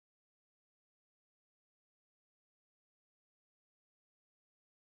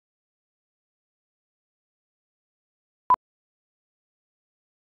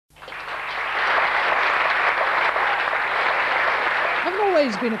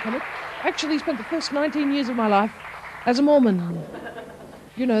always been a comic. Actually spent the first 19 years of my life as a Mormon.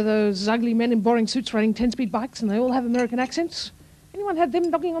 You know, those ugly men in boring suits riding 10-speed bikes, and they all have American accents. Anyone had them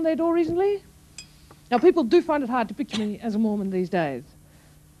knocking on their door recently? Now, people do find it hard to picture me as a Mormon these days.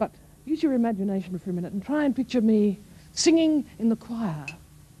 But use your imagination for a minute and try and picture me singing in the choir,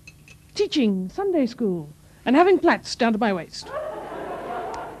 teaching Sunday school, and having plaits down to my waist.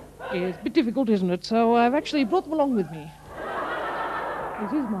 It's a bit difficult, isn't it? So I've actually brought them along with me.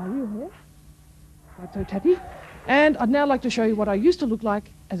 This is my real hair. Quite so tatty. And I'd now like to show you what I used to look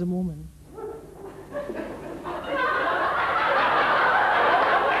like as a Mormon.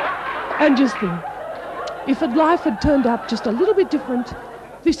 And just think, if life had turned out just a little bit different,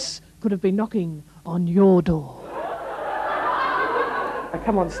 this could have been knocking on your door. I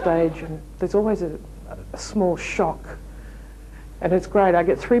come on stage and there's always a small shock. And it's great. I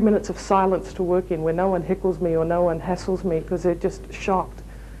get 3 minutes of silence to work in where no one heckles me or no one hassles me because they're just shocked.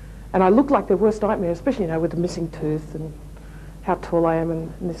 And I look like their worst nightmare, especially, you know, with the missing tooth and how tall I am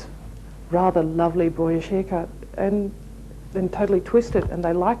and this rather lovely boyish haircut. And then totally twisted, and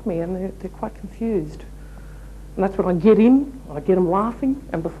they like me and they're quite confused. And that's when I get in, I get them laughing,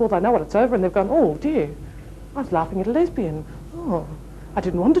 and before they know it, it's over and they've gone, oh dear, I was laughing at a lesbian. Oh, I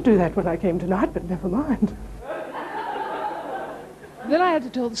didn't want to do that when I came tonight, but never mind. Then I had to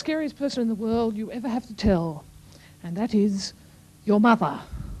tell the scariest person in the world you ever have to tell, and that is your mother.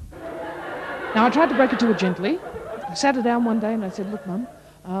 Now, I tried to break it to her gently. I sat her down one day and I said, look, Mum,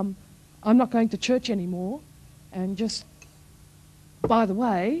 I'm not going to church anymore, and just, by the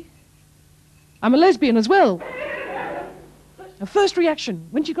way, I'm a lesbian as well. Her first reaction,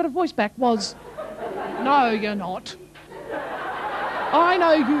 when she got her voice back, was, no, you're not. I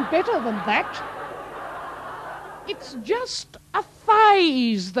know you better than that. It's just a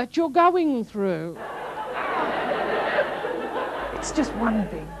phase that you're going through. It's just one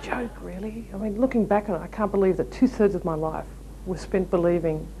big joke, really. I mean, looking back on it, I can't believe that 2/3 of my life was spent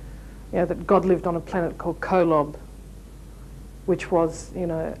believing, you know, that God lived on a planet called Kolob, which was, you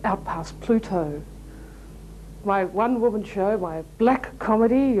know, out past Pluto. My one-woman show, my black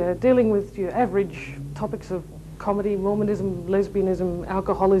comedy, dealing with your average topics of comedy, Mormonism, lesbianism,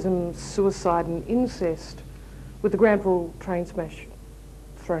 alcoholism, suicide and incest, with the Granville train smash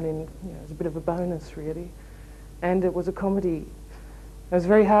thrown in, you know, as a bit of a bonus, really. And it was a comedy. It was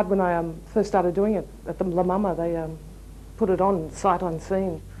very hard when I first started doing it at the La Mama. They put it on, sight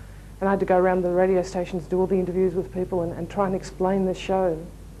unseen. And I had to go around the radio stations, do all the interviews with people and try and explain the show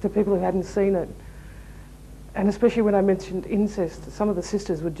to people who hadn't seen it. And especially when I mentioned incest, some of the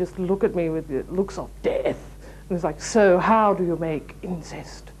sisters would just look at me with the looks of death. And it's like, so how do you make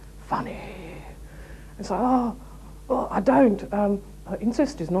incest funny? It's like, oh, I don't.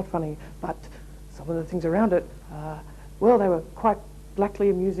 Incest is not funny, but some of the things around it, well, they were quite blackly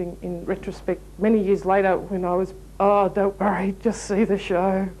amusing in retrospect. Many years later when I was, oh, don't worry, just see the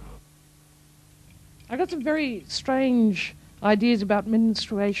show. I got some very strange ideas about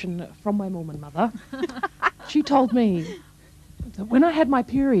menstruation from my Mormon mother. She told me that when I had my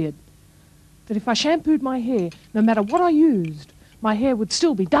period, that if I shampooed my hair, no matter what I used, my hair would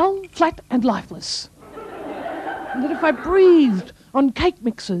still be dull, flat and lifeless. And that if I breathed on cake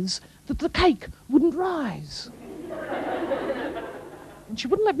mixers, that the cake wouldn't rise. And she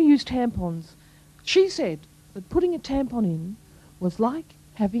wouldn't let me use tampons. She said that putting a tampon in was like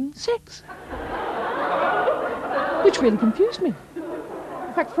having sex. Which really confused me.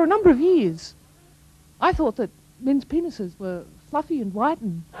 In fact, for a number of years, I thought that men's penises were fluffy and white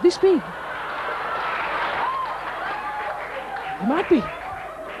and this big. They might be.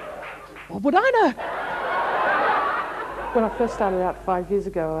 What would I know? When I first started out 5 years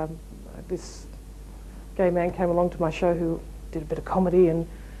ago, this gay man came along to my show who did a bit of comedy, and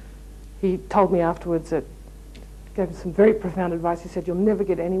he told me afterwards that, gave me some very profound advice. He said, you'll never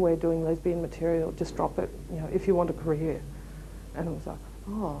get anywhere doing lesbian material, just drop it, you know, if you want a career. And I was like,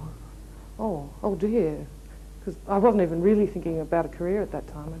 oh dear. Because I wasn't even really thinking about a career at that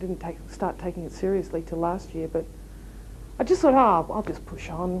time. I didn't start taking it seriously till last year, but I just thought, I'll just push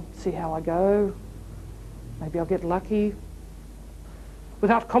on, see how I go. Maybe I'll get lucky.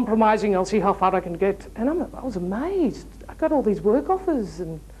 Without compromising, I'll see how far I can get. And I was amazed. I got all these work offers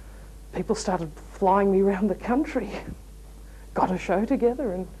and people started flying me around the country. Got a show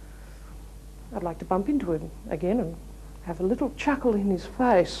together, and I'd like to bump into him again and have a little chuckle in his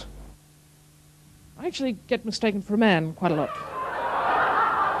face. I actually get mistaken for a man quite a lot.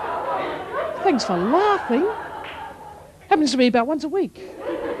 Thanks for laughing. Happens to me about once a week.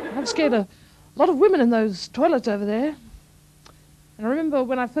 I've scared a lot of women in those toilets over there. And I remember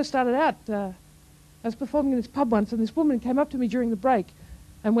when I first started out, I was performing in this pub once, and this woman came up to me during the break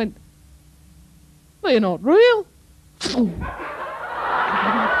and went, "They're not real."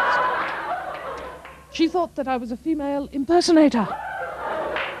 She thought that I was a female impersonator,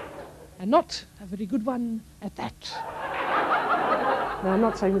 and not a very good one at that. Now, I'm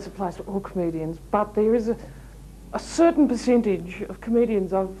not saying this applies to all comedians, but there is a certain percentage of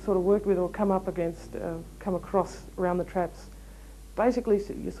comedians I've sort of worked with or come across around the traps. Basically,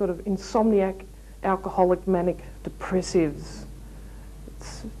 you're sort of insomniac, alcoholic, manic depressives.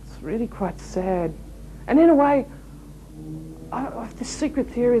 It's really quite sad. And in a way, I have this secret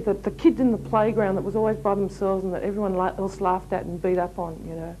theory that the kids in the playground that was always by themselves and that everyone else laughed at and beat up on,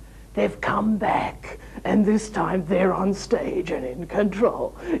 you know, they've come back, and this time they're on stage and in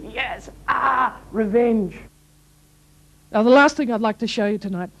control. Yes, revenge. Now, the last thing I'd like to show you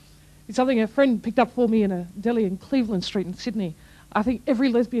tonight is something a friend picked up for me in a deli in Cleveland Street in Sydney. I think every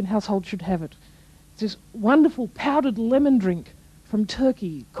lesbian household should have it. It's this wonderful powdered lemon drink from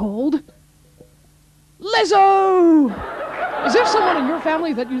Turkey called Lezo! Is there someone in your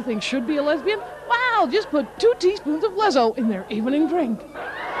family that you think should be a lesbian? Wow, just put 2 teaspoons of Lezo in their evening drink.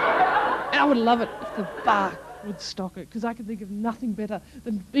 And I would love it if the bar would stock it, because I can think of nothing better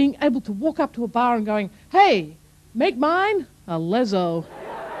than being able to walk up to a bar and going, "Hey, make mine a Lezo."